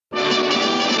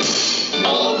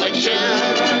action.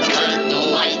 Cut the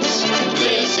lights,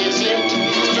 this is it,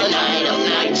 the night of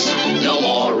nights. No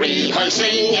more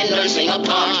rehearsing and nursing a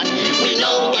part. We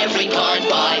know every part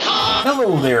by heart.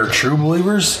 Hello there, true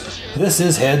believers. This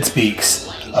is Head Speaks,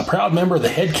 a proud member of the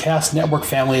Headcast Network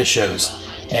family of shows.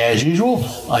 As usual,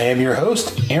 I am your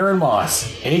host, Aaron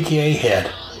Moss, aka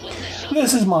Head.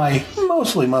 This is my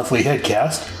mostly monthly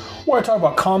Headcast, where I talk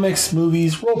about comics,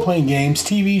 movies, role-playing games,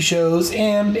 TV shows,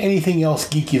 and anything else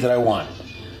geeky that I want.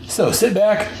 So sit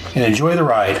back and enjoy the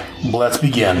ride. Let's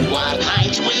begin. What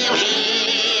height will he?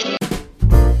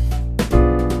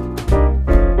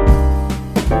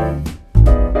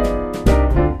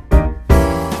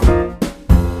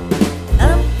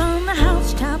 Up on the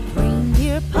housetop,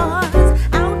 reindeer paws,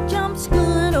 out jumps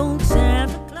good old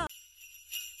Santa Claus.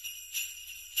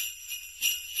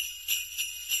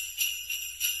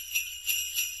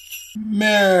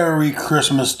 Merry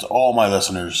Christmas to all my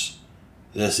listeners.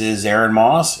 This is Aaron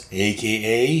Moss,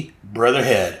 aka Brother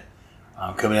Head.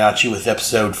 I'm coming at you with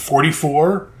episode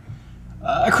 44,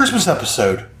 a Christmas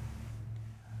episode.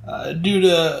 Due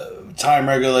to time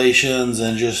regulations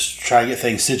and just trying to get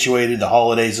things situated, the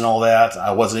holidays and all that,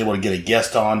 I wasn't able to get a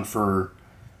guest on for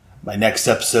my next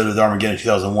episode of the Armageddon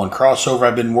 2001 crossover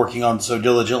I've been working on so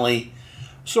diligently.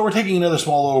 So we're taking another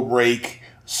small little break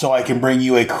so I can bring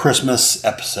you a Christmas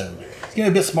episode. It's going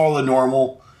to be a bit smaller than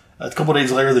normal. It's a couple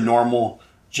days later than normal,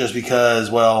 just because,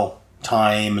 well,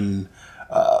 time and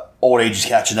old age is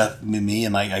catching up with me,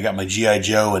 and I got my G.I.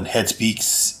 Joe and Head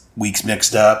Speaks weeks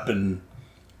mixed up, and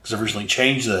because I've recently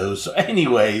changed those. So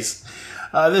anyways,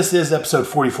 this is episode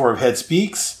 44 of Head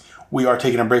Speaks. We are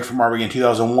taking a break from Armageddon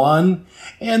 2001,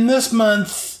 and this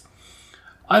month,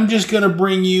 I'm just going to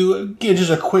bring you, again, just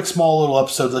a quick small little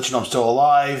episode to let you know I'm still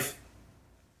alive.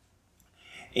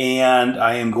 And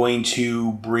I am going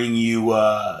to bring you,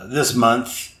 this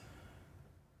month,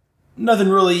 nothing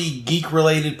really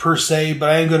geek-related per se, but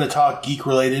I am going to talk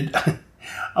geek-related.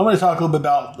 I'm going to talk a little bit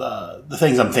about the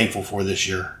things I'm thankful for this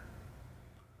year.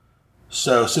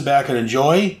 So sit back and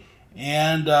enjoy,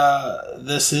 and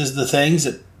this is the things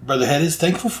that Brother Head is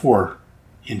thankful for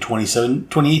in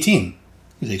 2018.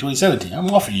 I say 2017. I'm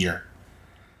off a year.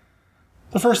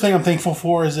 The first thing I'm thankful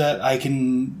for is that I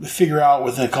can figure out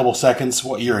within a couple seconds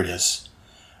what year it is.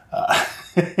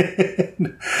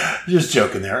 Just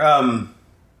joking there.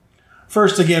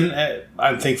 First, again,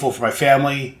 I'm thankful for my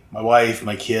family, my wife,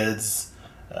 my kids.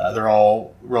 They're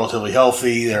all relatively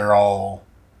healthy. They're all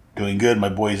doing good.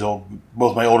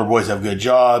 Both my older boys have good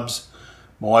jobs.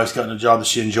 My wife's gotten a job that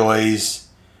she enjoys.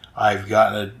 I've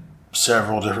gotten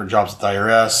several different jobs at the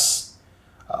IRS.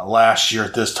 Last year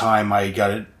at this time, I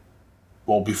got it.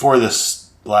 Well, before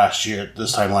this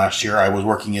time last year, I was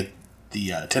working at the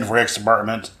 10-4X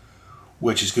department,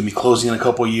 which is going to be closing in a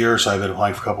couple of years. So I've been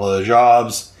applying for a couple of other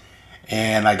jobs,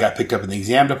 and I got picked up in the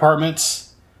exam department.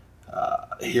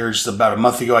 Here, just about a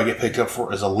month ago, I got picked up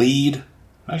as a lead.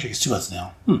 Actually, it's 2 months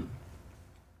now.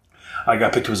 I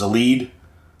got picked up as a lead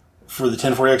for the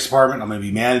 10-4X department. I'm going to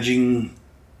be managing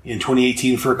in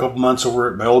 2018 for a couple months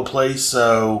over at my old place.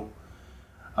 So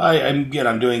I'm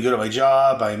doing good at my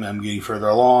job. I'm getting further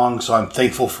along, so I'm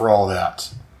thankful for all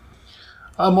that.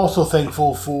 I'm also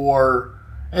thankful for,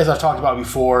 as I've talked about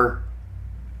before,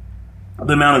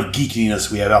 the amount of geekiness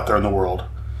we have out there in the world.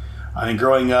 I mean,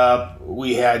 growing up,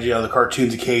 we had, the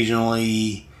cartoons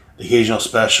occasionally, the occasional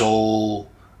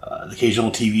special, the occasional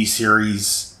TV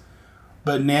series.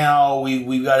 But now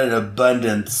we've got an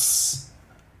abundance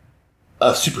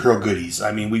of superhero goodies.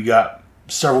 I mean, we've got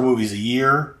several movies a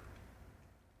year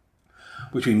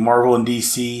between Marvel and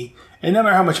DC. And no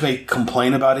matter how much I may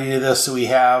complain about any of this that we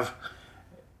have,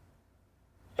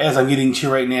 as I'm getting to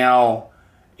right now,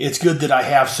 it's good that I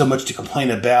have so much to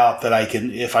complain about that I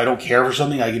can, if I don't care for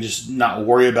something, I can just not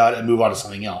worry about it and move on to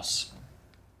something else.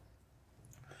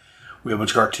 We have a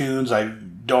bunch of cartoons. I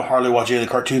don't hardly watch any of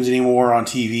the cartoons anymore on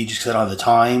TV just because I don't have the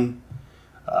time.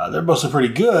 They're mostly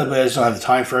pretty good, but I just don't have the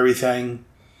time for everything.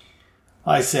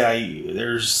 Like I say,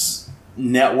 there's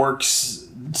networks.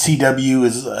 CW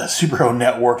is a superhero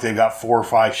network. They've got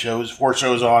 4 shows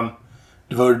on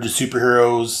devoted to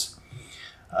superheroes.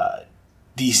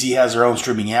 DC has their own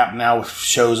streaming app now with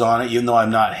shows on it, even though I'm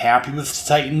not happy with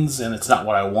Titans and it's not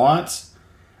what I want.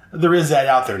 There is that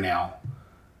out there now.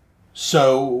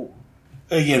 So,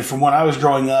 again, from when I was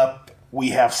growing up, we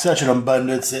have such an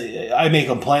abundance. I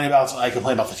complain about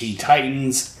the Teen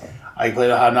Titans. I complain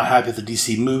about how I'm not happy with the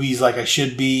DC movies like I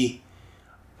should be.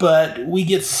 But we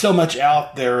get so much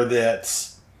out there that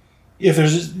if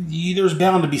there's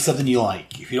bound to be something you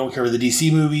like. If you don't care for the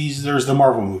DC movies, there's the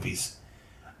Marvel movies.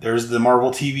 There's the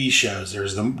Marvel TV shows.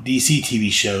 There's the DC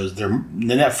TV shows. There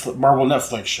the Marvel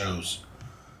Netflix shows.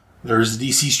 There's the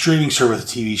DC streaming service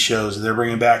TV shows. They're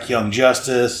bringing back Young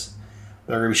Justice.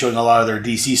 They're going to be showing a lot of their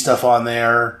DC stuff on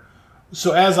there.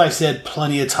 So as I said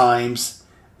plenty of times,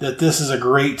 that this is a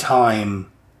great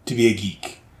time to be a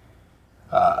geek.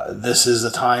 This is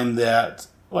a time that,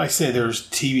 like I say, there's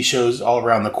TV shows all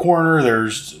around the corner.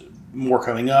 There's more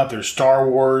coming up. There's Star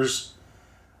Wars.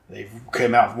 They've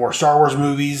come out with more Star Wars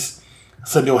movies.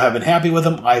 Some people have been happy with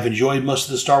them. I've enjoyed most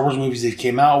of the Star Wars movies they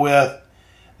came out with.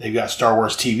 They've got Star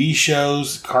Wars TV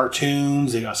shows,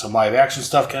 cartoons. They've got some live action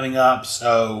stuff coming up.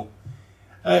 So,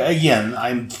 again,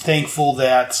 I'm thankful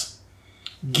that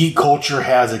geek culture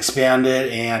has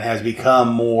expanded and has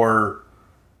become more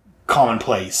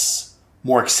commonplace,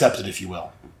 more accepted, if you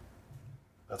will.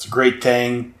 That's a great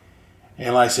thing.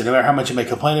 And like I said, no matter how much you may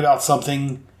complain about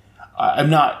something,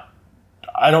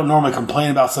 I don't normally complain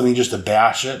about something just to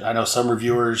bash it. I know some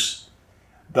reviewers,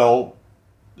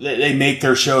 they make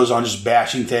their shows on just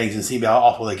bashing things and see how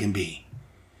awful they can be.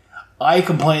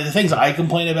 The things I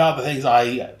complain about, the things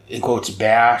I, in quotes,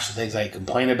 bash, the things I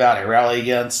complain about, I rally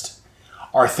against,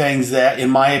 are things that, in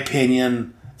my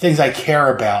opinion, things I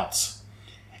care about.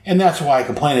 And that's why I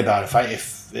complain about it.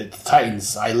 If the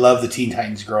Titans, I love the Teen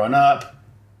Titans growing up.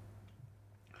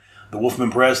 The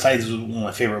Wolfman Perez Titans was one of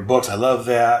my favorite books. I love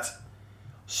that.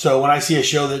 So when I see a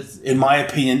show that, in my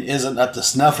opinion, isn't up to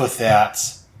snuff with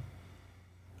that,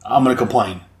 I'm going to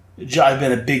complain. I've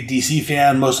been a big DC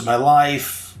fan most of my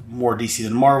life, more DC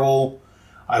than Marvel.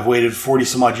 I've waited 40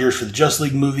 some odd years for the Justice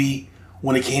League movie.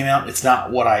 When it came out, it's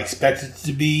not what I expected it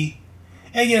to be.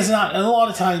 And again, it's not. And a lot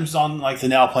of times on like the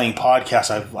Now Playing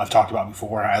podcast I've talked about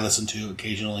before, and I listen to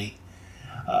occasionally.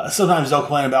 Sometimes they'll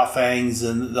complain about things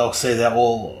and they'll say that,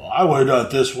 well, I would have done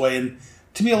it this way. And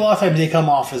to me, a lot of times they come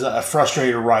off as a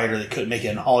frustrated writer that couldn't make it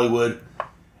in Hollywood,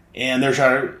 and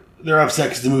they're upset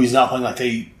because the movie's not playing like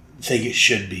they think it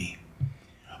should be.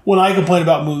 When I complain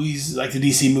about movies, like the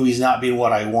DC movies not being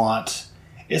what I want,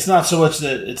 it's not so much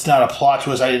that it's not a plot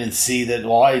twist I didn't see that.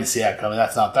 Well, I didn't see that coming.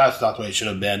 That's not the way it should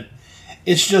have been.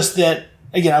 It's just that,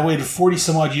 again, I waited 40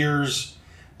 some odd years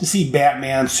to see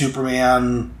Batman,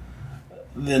 Superman,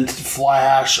 then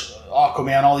Flash,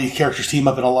 Aquaman, all these characters team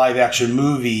up in a live action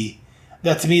movie.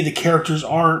 That to me, the characters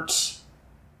aren't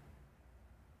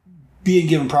being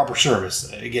given proper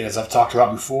service. Again, as I've talked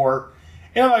about before,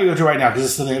 and I'm not going to go to right now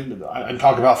because I'm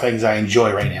talking about things I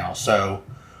enjoy right now. So,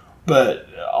 but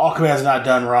Aquaman's not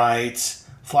done right.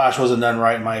 Flash wasn't done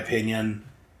right, in my opinion.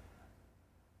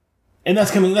 And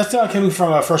that's not coming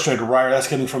from a frustrated writer. That's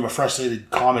coming from a frustrated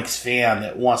comics fan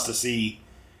that wants to see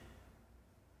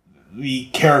the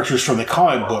characters from the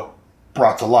comic book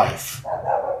brought to life.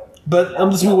 But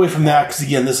I'm just moving away from that because,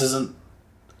 again, this isn't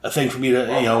a thing for me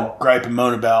to, gripe and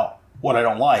moan about what I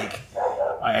don't like.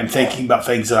 I'm thinking about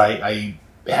things that I'm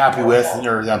happy with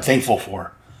or that I'm thankful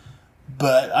for.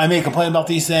 But I may complain about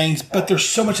these things, but there's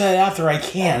so much of that out there I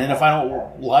can. And if I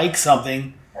don't like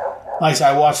something, like I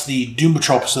said, I watched the Doom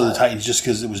Patrol episode of the Titans just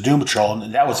because it was Doom Patrol,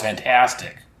 and that was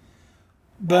fantastic.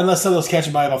 But unless something else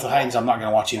catches my eye about the Titans, I'm not going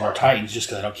to watch any more Titans just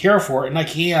because I don't care for it. And I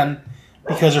can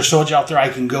because there's so much out there I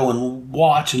can go and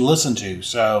watch and listen to.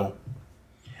 So,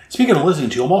 speaking of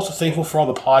listening to, I'm also thankful for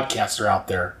all the podcasts that are out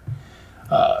there.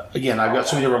 Again, I've got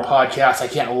so many different podcasts. I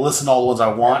can't listen to all the ones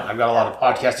I want. I've got a lot of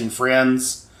podcasting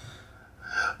friends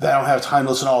that I don't have time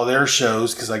to listen to all of their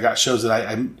shows because I got shows that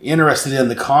I'm interested in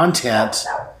the content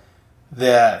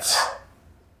that...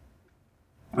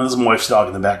 Well, this is my wife's dog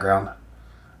in the background.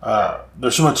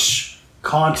 There's so much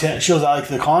content, shows I like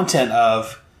the content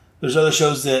of. There's other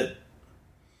shows that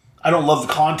I don't love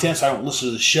the content, so I don't listen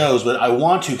to the shows, but I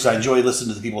want to because I enjoy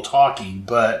listening to the people talking.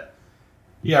 But,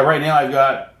 yeah, right now I've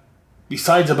got,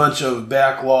 besides a bunch of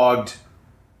backlogged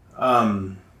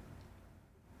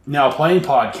Now Playing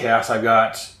podcasts, I've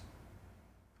got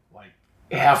like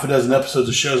half a dozen episodes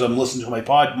of shows I'm listening to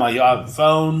on my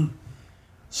phone.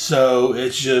 So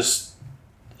it's just,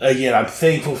 again, I'm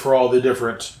thankful for all the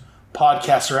different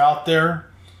podcasts that are out there.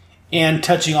 And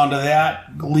touching onto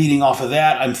that, leading off of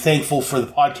that, I'm thankful for the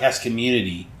podcast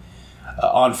community.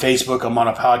 On Facebook, I'm on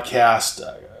a podcast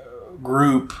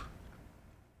group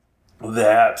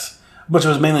that, which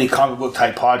was mainly comic book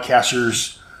type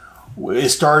podcasters. It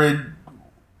started,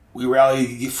 we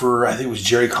rallied for, I think it was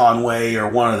Jerry Conway or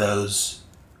one of those.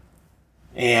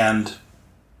 And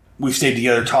we stayed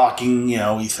together talking,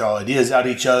 we throw ideas at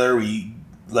each other. We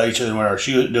let each other know when our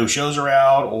shows are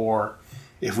out or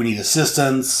if we need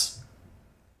assistance.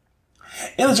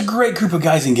 And it's a great group of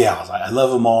guys and gals. I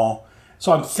love them all.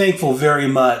 So I'm thankful very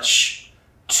much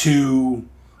to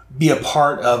be a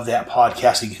part of that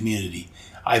podcasting community.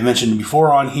 I've mentioned them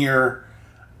before on here.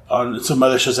 On some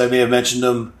other shows I may have mentioned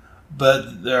them.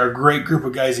 but they're a great group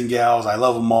of guys and gals. I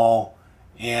love them all,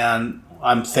 and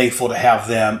I'm thankful to have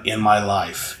them in my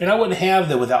life. And I wouldn't have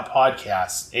them without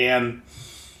podcasts. And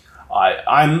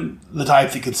I'm the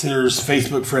type that considers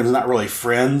Facebook friends not really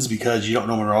friends because you don't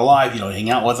know them in real life. You don't hang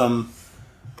out with them.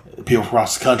 People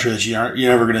across the country that you're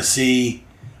never going to see.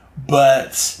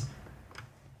 But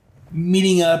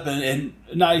meeting up and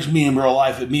not just meeting in real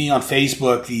life, but meeting on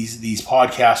Facebook, these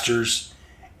podcasters,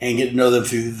 and get to know them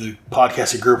through the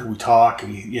podcasting group. We talk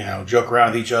and we, joke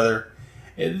around with each other.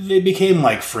 They became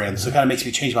like friends. So it kind of makes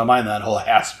me change my mind on that whole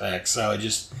aspect. So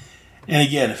and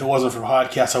again, if it wasn't for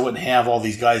podcasts, I wouldn't have all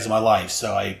these guys in my life.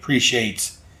 So I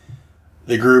appreciate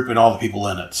the group and all the people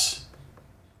in it.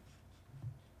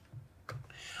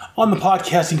 On the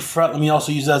podcasting front, let me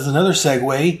also use that as another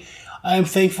segue. I am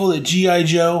thankful that G.I.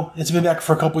 Joe, it's been back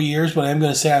for a couple years, but I am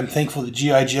going to say I'm thankful that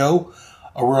G.I. Joe,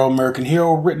 A Real American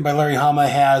Hero, written by Larry Hama,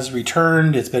 has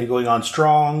returned. It's been going on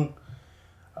strong.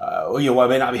 I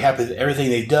may not be happy with everything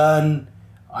they've done.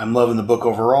 I'm loving the book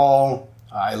overall.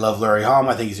 I love Larry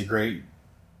Hama. I think he's a great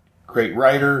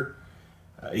writer.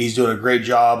 He's doing a great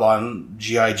job on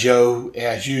G.I. Joe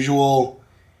as usual.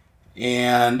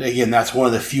 And again, that's one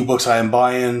of the few books I am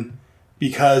buying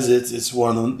because it's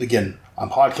one of them. Again, I'm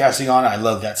podcasting on it. I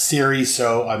love that series,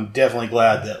 so I'm definitely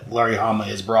glad that Larry Hama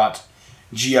has brought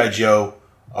G.I. Joe,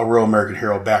 A Real American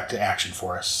Hero, back to action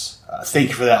for us. Thank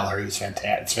you for that, Larry. It's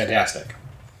fantastic.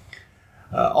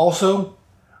 Also,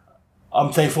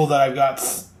 I'm thankful that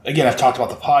I've talked about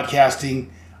the podcasting.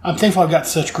 I'm thankful I've got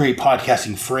such great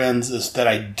podcasting friends that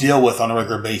I deal with on a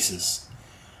regular basis.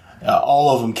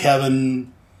 All of them,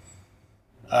 Kevin,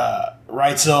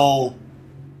 Reitzel,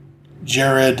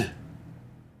 Jared,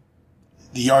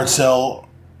 the yard sale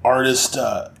artist,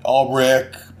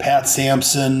 Albrecht, Pat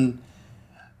Sampson,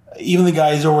 even the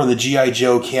guys over in the G.I.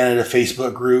 Joe Canada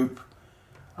Facebook group.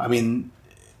 I mean,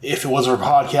 if it wasn't for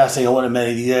podcasting, I wouldn't have met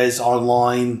any of you guys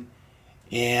online.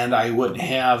 And I wouldn't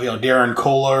have, Darren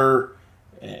Kohler.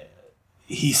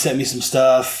 He sent me some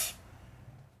stuff.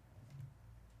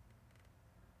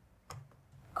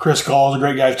 Chris Gall is a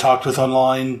great guy I've talked with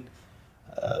online.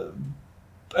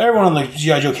 Everyone on the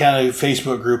G.I. Joe Canada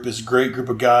Facebook group is a great group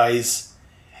of guys.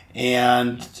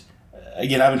 And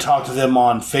again, I haven't talked to them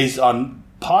on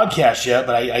podcast yet,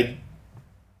 but I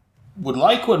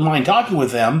wouldn't mind talking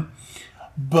with them.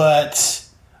 But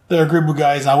they're a group of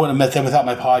guys, and I wouldn't have met them without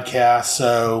my podcast.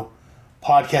 So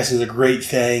podcasting is a great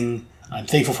thing. I'm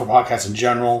thankful for podcasts in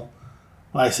general.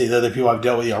 When I say the other people I've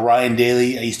dealt with, Ryan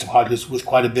Daly, I used to podcast with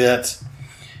quite a bit.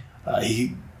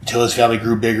 Until his family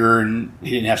grew bigger and he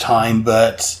didn't have time,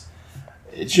 but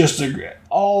it's just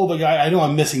all the guys. I know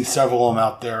I'm missing several of them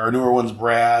out there. Our newer one's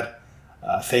Brad.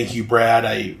 Thank you, Brad.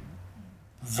 I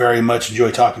very much enjoy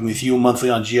talking with you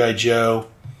monthly on G.I. Joe.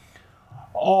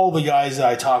 All the guys that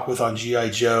I talk with on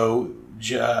G.I. Joe,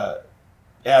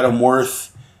 Adam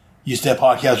Worth, used to have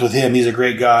podcasts with him. He's a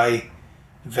great guy.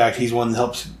 In fact, he's one that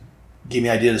helps give me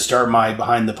an idea to start my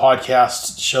Behind the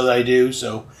Podcast show that I do.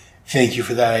 So thank you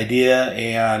for that idea.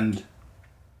 And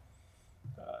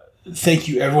thank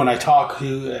you, everyone I talk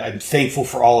to. I'm thankful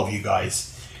for all of you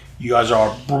guys. You guys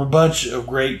are a bunch of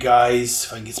great guys.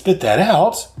 If I can spit that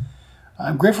out.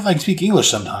 I'm grateful that I can speak English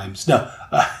sometimes. No.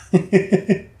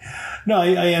 No,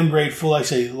 I am grateful. Like I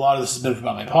say, a lot of this has been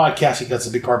about my podcasting. That's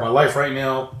a big part of my life right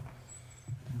now.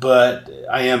 But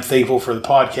I am thankful for the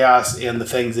podcast and the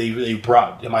things they've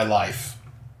brought in my life.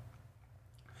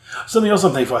 Something else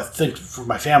I'm thankful. I think for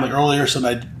my family earlier,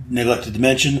 something I neglected to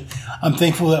mention. I'm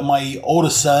thankful that my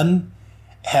oldest son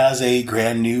has a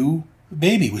brand new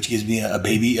baby, which gives me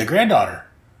a granddaughter.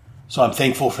 So I'm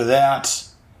thankful for that.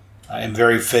 I am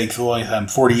very thankful. I'm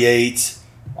 48.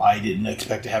 I didn't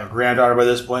expect to have a granddaughter by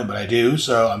this point, but I do,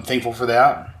 so I'm thankful for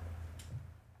that.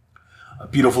 A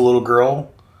beautiful little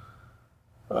girl.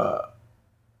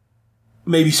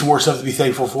 Maybe some more stuff to be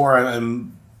thankful for.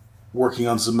 I'm working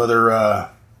on some other... I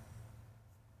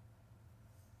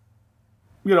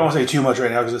don't want to say too much right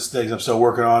now because it's things I'm still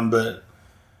working on, but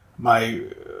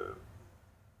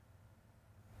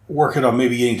working on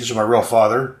maybe getting in touch with my real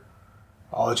father.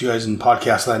 I'll let you guys in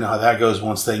podcast let know how that goes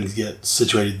once things get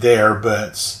situated there,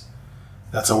 but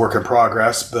that's a work in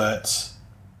progress. But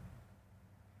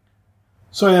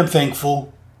so I am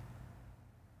thankful.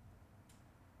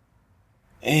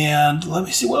 And let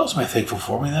me see, what else am I thankful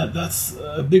for? I mean, that's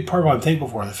a big part of what I'm thankful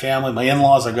for. The family, my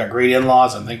in-laws, I've got great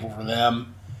in-laws. I'm thankful for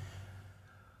them.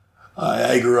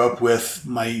 I grew up with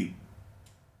my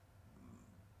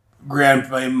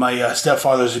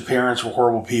stepfather's parents were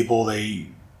horrible people.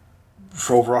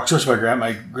 Especially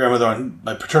my grandmother,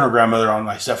 my paternal grandmother on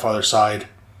my stepfather's side.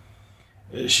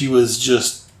 She was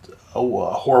just a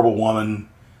horrible woman.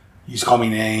 used to call me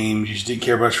names. Just didn't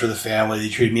care much for the family. They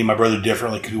treated me and my brother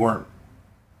differently because we weren't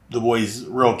the boys'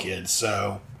 real kids.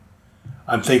 So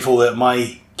I'm thankful that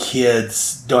my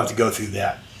kids don't have to go through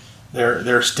that.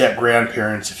 Their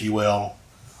step-grandparents, if you will,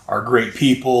 are great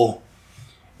people.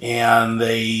 And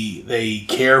they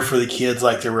care for the kids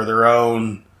like they were their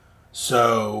own.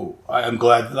 So I'm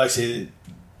glad, like I say,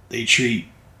 they treat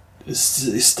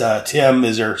Tim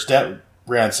as their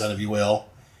step-grandson, if you will.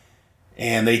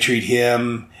 And they treat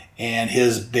him and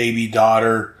his baby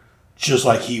daughter just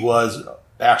like he was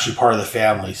actually part of the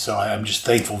family. So I'm just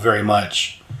thankful very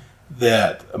much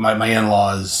that my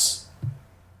in-laws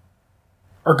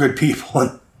are good people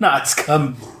and not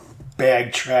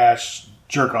scumbag trash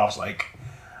jerk-offs like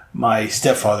my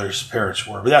stepfather's parents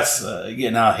were. But that's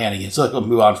getting out of hand again. So let's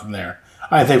move on from there.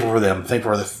 I'm thankful for them. I'm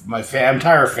thankful for my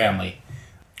entire family.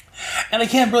 And I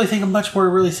can't really think of much more to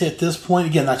really say at this point.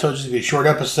 Again, I told you it's going to be a short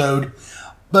episode.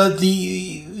 But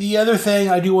the other thing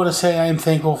I do want to say I am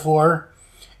thankful for,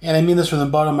 and I mean this from the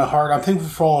bottom of my heart, I'm thankful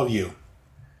for all of you.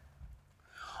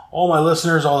 All my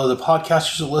listeners, all of the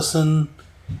podcasters that listen,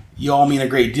 you all mean a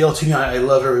great deal to me. I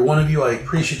love every one of you. I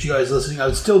appreciate you guys listening. I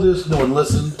would still do this if no one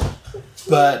listened.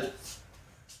 But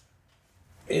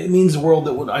it means the world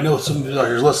that I know some of you out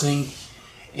here is listening.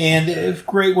 And it's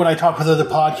great when I talk with other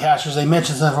podcasters. They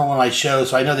mention something from one of my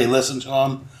shows, so I know they listen to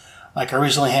them. Like I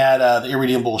recently had the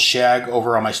Irredeemable Shag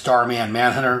over on my Starman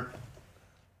Manhunter.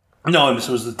 No, this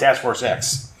was the Task Force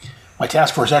X. My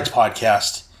Task Force X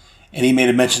podcast. And he made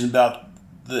a mention about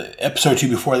the episode 2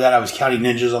 before that. I was counting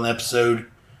ninjas on the episode,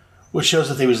 which shows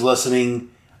that they was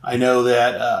listening. I know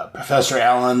that Professor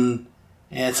Allen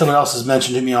and someone else has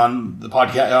mentioned to me on the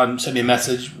podcast, sent me a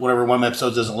message whenever one of my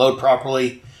episodes doesn't load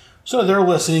properly. So they're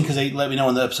listening because they let me know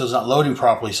when the episode's not loading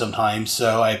properly sometimes.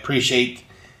 So I appreciate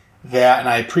that. And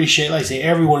I appreciate, like I say,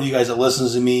 every one of you guys that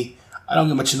listens to me. I don't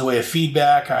get much in the way of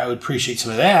feedback. I would appreciate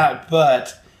some of that.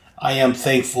 But I am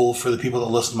thankful for the people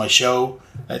that listen to my show.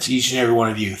 That's each and every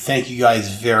one of you. Thank you guys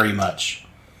very much.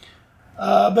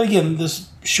 But again, this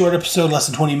short episode, less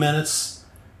than 20 minutes.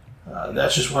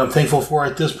 That's just what I'm thankful for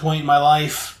at this point in my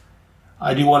life.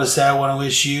 I do want to say I want to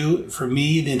wish you, for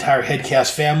me, the entire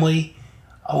Headcast family,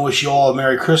 I want to wish you all a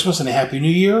Merry Christmas and a Happy New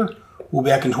Year. We'll be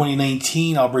back in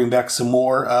 2019. I'll bring back some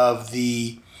more of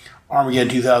the Armageddon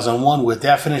 2001 with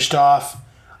that finished off.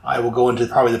 I will go into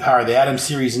probably the Power of the Atom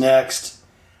series next.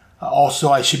 Also,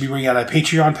 I should be bringing out a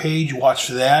Patreon page. Watch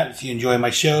for that. If you enjoy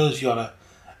my shows, if you want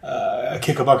to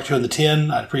kick a buck or two in the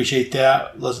tin, I'd appreciate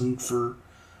that. Listen for...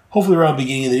 Hopefully around the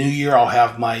beginning of the new year, I'll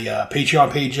have my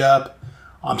Patreon page up.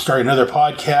 I'm starting another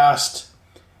podcast,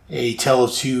 A Tale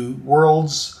of Two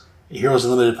Worlds, a Heroes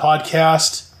Unlimited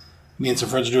podcast. Me and some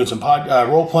friends are doing some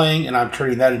role-playing, and I'm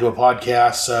turning that into a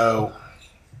podcast. So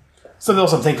something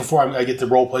else I'm thankful for, I get the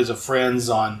role-plays of friends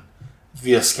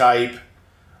via Skype.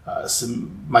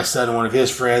 My son and one of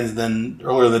his friends. And then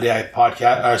earlier in the day,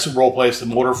 I some role-play with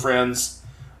some older friends.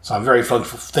 So I'm very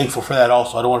thankful for that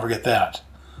also. I don't want to forget that.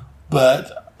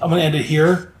 But I'm going to end it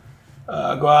here.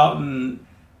 Go out and...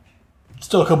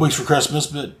 Still a couple weeks for Christmas,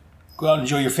 but go out and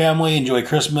enjoy your family, enjoy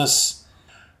Christmas.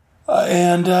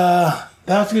 And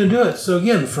that's going to do it. So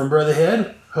again, from Brother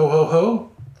Head, ho, ho,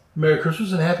 ho. Merry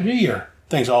Christmas and Happy New Year.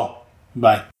 Thanks all.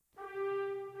 Bye.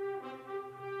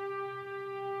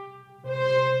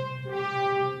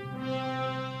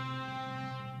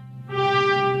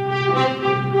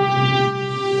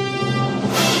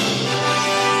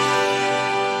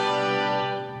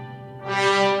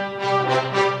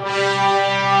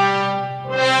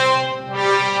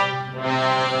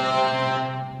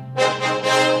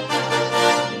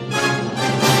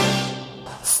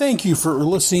 Thank you for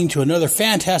listening to another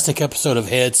fantastic episode of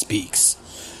Head Speaks.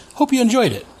 Hope you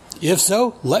enjoyed it. If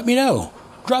so, let me know.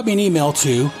 Drop me an email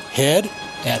to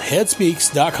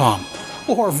head@headspeaks.com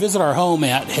or visit our home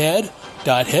at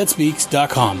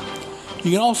head.headspeaks.com.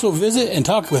 You can also visit and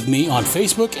talk with me on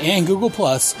Facebook and Google+,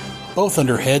 both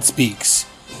under Head Speaks.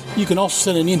 You can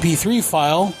also send an MP3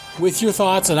 file with your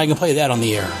thoughts and I can play that on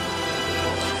the air.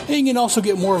 And you can also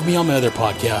get more of me on my other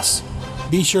podcasts.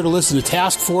 Be sure to listen to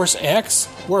Task Force X,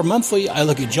 where monthly I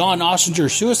look at John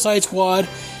Ossinger's Suicide Squad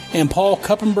and Paul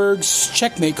Kuppenberg's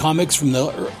Checkmate comics from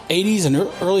the 80s and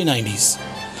early 90s.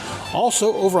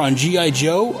 Also, over on G.I.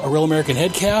 Joe, A Real American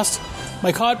Headcast,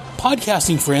 my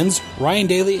podcasting friends Ryan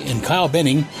Daly and Kyle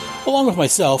Benning, along with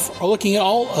myself, are looking at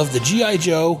all of the G.I.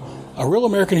 Joe, A Real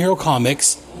American Hero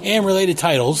comics, and related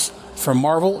titles from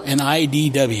Marvel and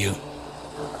IDW.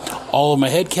 All of my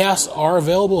headcasts are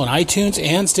available on iTunes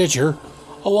and Stitcher,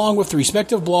 along with the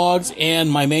respective blogs and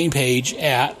my main page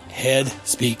at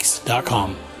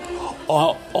headspeaks.com.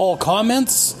 All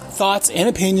comments, thoughts, and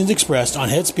opinions expressed on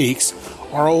Head Speaks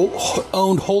are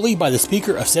owned wholly by the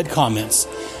speaker of said comments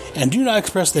and do not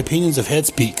express the opinions of Head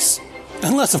Speaks.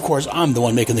 Unless, of course, I'm the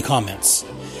one making the comments.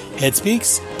 Head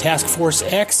Speaks, Task Force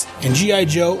X, and G.I.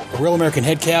 Joe, a Real American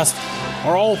Headcast,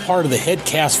 are all part of the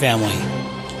Headcast family.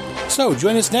 So,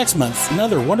 join us next month for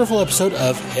another wonderful episode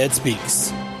of Head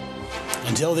Speaks.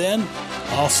 Until then,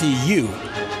 I'll see you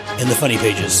in the funny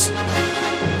pages.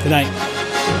 Good night.